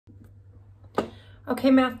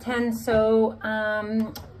Okay, Math 10, so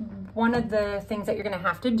one of the things that you're going to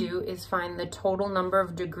have to do is find the total number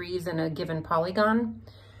of degrees in a given polygon.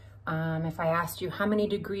 If I asked you how many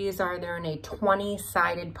degrees are there in a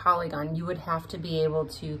 20-sided polygon, you would have to be able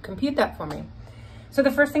to compute that for me. So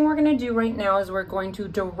the first thing we're going to do right now is we're going to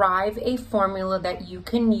derive a formula that you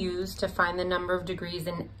can use to find the number of degrees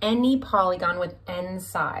in any polygon with n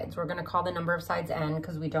sides. We're going to call the number of sides n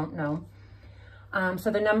because we don't know.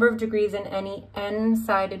 So the number of degrees in any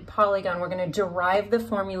n-sided polygon, we're going to derive the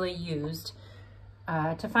formula used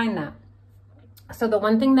to find that. So the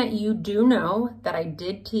one thing that you do know that I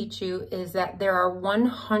did teach you is that there are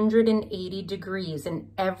 180 degrees in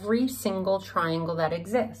every single triangle that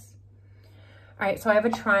exists. All right, so I have a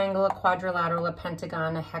triangle, a quadrilateral, a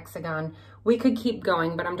pentagon, a hexagon. We could keep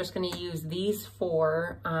going, but I'm just going to use these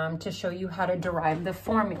four to show you how to derive the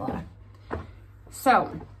formula.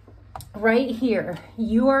 So right here,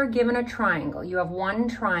 you are given a triangle. You have one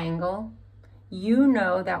triangle. You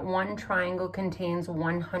know that one triangle contains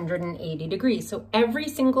 180 degrees. So every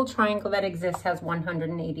single triangle that exists has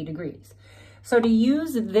 180 degrees. So to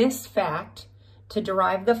use this fact to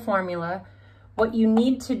derive the formula, what you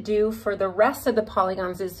need to do for the rest of the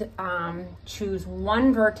polygons is choose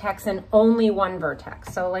one vertex and only one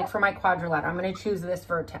vertex. So like for my quadrilateral, I'm going to choose this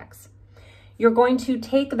vertex. You're going to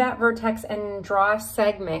take that vertex and draw a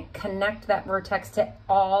segment, connect that vertex to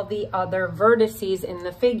all the other vertices in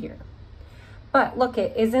the figure. But look,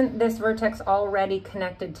 isn't this vertex already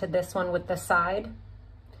connected to this one with the side?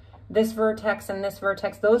 This vertex and this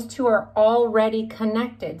vertex, those two are already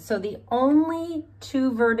connected. So the only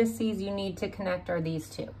two vertices you need to connect are these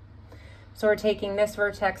two. So we're taking this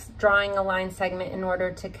vertex, drawing a line segment in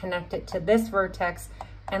order to connect it to this vertex.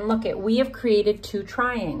 And look, we have created two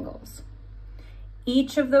triangles.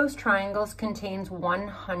 Each of those triangles contains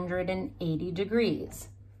 180 degrees.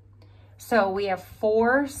 So we have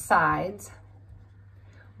four sides.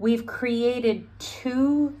 We've created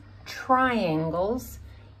two triangles.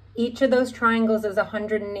 Each of those triangles is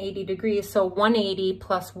 180 degrees. So 180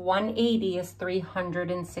 plus 180 is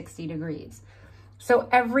 360 degrees. So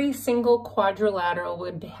every single quadrilateral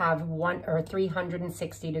would have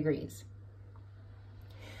 360 degrees.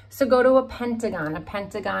 So go to a pentagon. A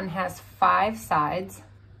pentagon has 5 sides.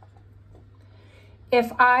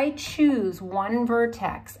 If I choose one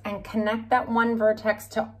vertex and connect that one vertex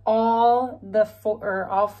to all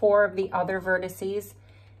four of the other vertices,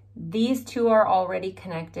 these two are already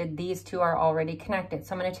connected. These two are already connected.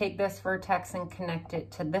 So I'm going to take this vertex and connect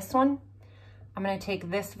it to this one. I'm going to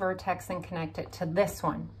take this vertex and connect it to this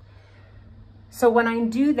one. So when I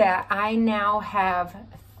do that, I now have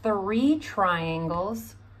 3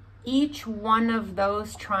 triangles. Each one of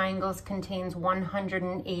those triangles contains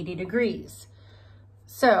 180 degrees.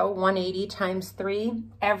 So 180 times 3,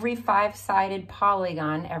 every 5-sided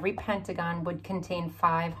polygon, every pentagon would contain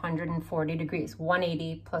 540 degrees.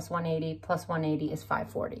 180 plus 180 plus 180 is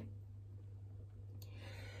 540.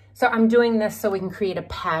 So I'm doing this so we can create a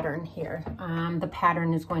pattern here. The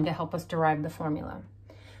pattern is going to help us derive the formula.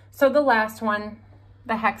 So the last one,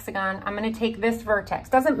 the hexagon, I'm going to take this vertex.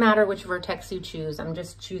 Doesn't matter which vertex you choose. I'm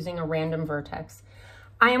just choosing a random vertex.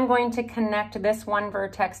 I am going to connect this one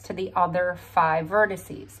vertex to the other 5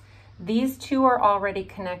 vertices. These two are already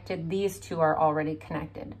connected. These two are already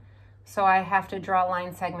connected. So I have to draw a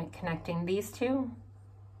line segment connecting these two,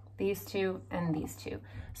 and these two.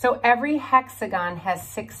 So every hexagon has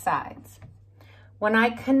 6 sides. When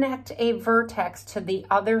I connect a vertex to the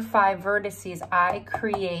other 5 vertices, I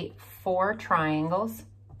create 4 triangles.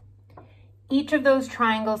 Each of those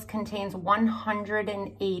triangles contains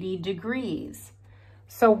 180 degrees.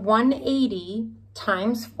 So 180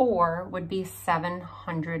 times 4 would be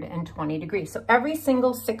 720 degrees. So every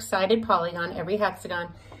single 6-sided polygon, every hexagon,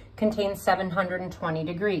 contains 720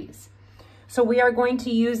 degrees. So we are going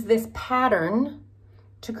to use this pattern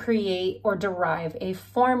to create or derive a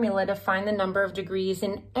formula to find the number of degrees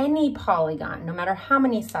in any polygon, no matter how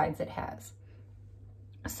many sides it has.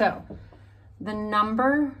 So the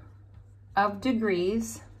number of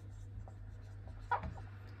degrees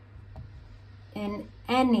in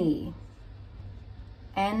any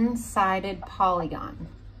n-sided polygon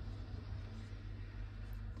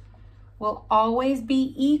will always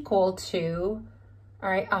be equal to,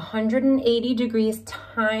 180 degrees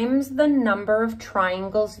times the number of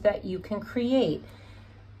triangles that you can create.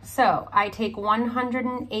 So I take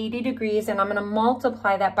 180 degrees and I'm going to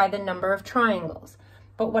multiply that by the number of triangles.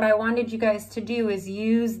 But what I wanted you guys to do is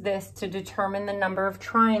use this to determine the number of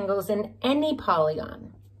triangles in any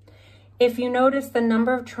polygon. If you notice, the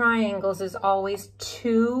number of triangles is always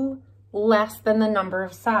 2 less than the number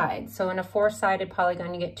of sides. So in a 4-sided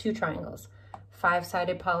polygon, you get 2 triangles.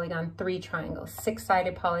 5-sided polygon, 3 triangles.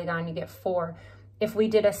 6-sided polygon, you get 4. If we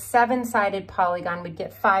did a 7-sided polygon, we'd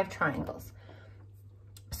get 5 triangles.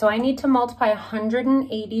 So I need to multiply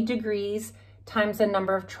 180 degrees times the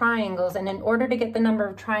number of triangles. And in order to get the number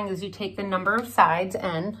of triangles, you take the number of sides,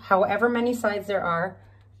 n, however many sides there are,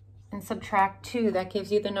 and subtract 2. That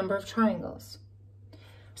gives you the number of triangles.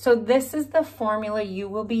 So this is the formula you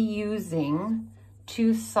will be using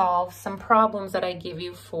to solve some problems that I give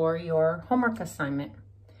you for your homework assignment.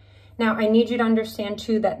 Now, I need you to understand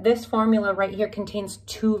too that this formula right here contains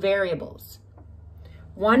 2 variables.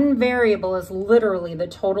 One variable is literally the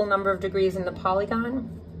total number of degrees in the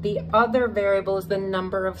polygon. The other variable is the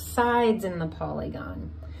number of sides in the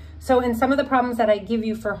polygon. So in some of the problems that I give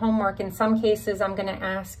you for homework, in some cases, I'm going to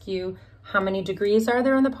ask you how many degrees are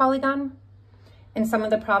there in the polygon. In some of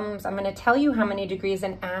the problems, I'm going to tell you how many degrees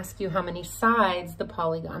and ask you how many sides the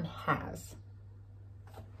polygon has.